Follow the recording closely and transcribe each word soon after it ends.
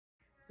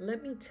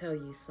Let me tell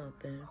you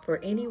something. For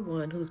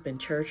anyone who's been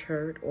church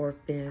hurt or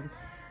been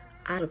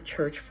out of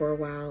church for a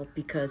while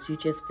because you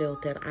just feel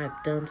that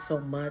I've done so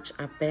much,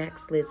 I've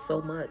backslid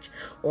so much,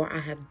 or I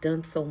have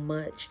done so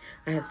much,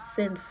 I have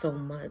sinned so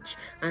much,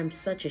 I'm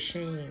such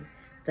ashamed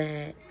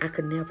that I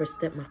could never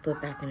step my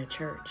foot back in a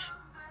church.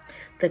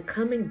 The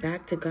coming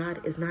back to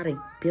God is not a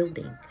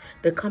building.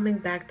 The coming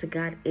back to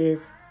God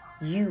is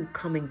you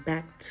coming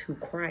back to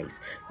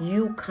Christ.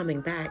 You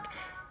coming back.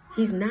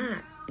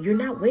 You're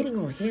not waiting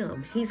on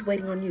him. He's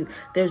waiting on you.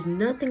 There's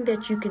nothing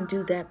that you can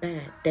do that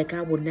bad that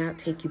God will not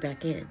take you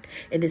back in.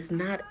 And it's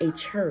not a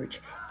church.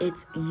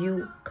 It's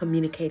you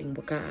communicating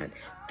with God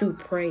through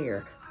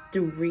prayer,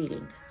 through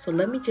reading. So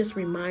let me just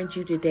remind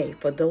you today,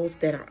 for those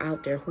that are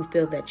out there who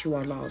feel that you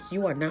are lost,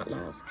 you are not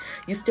lost.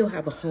 You still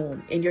have a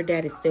home, and your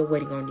dad is still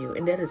waiting on you,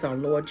 and that is our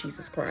Lord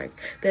Jesus Christ.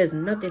 There's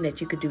nothing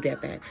that you could do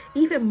that bad.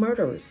 Even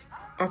murderers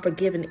are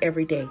forgiven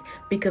every day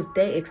because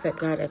they accept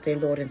God as their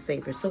Lord and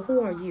Savior. So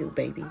who are you,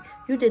 baby?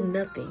 You did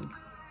nothing.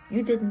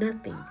 You did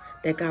nothing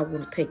that God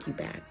will take you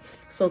back.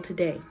 So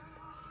today,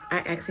 I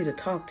ask you to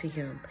talk to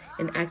him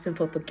and ask him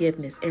for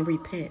forgiveness and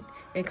repent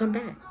and come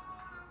back.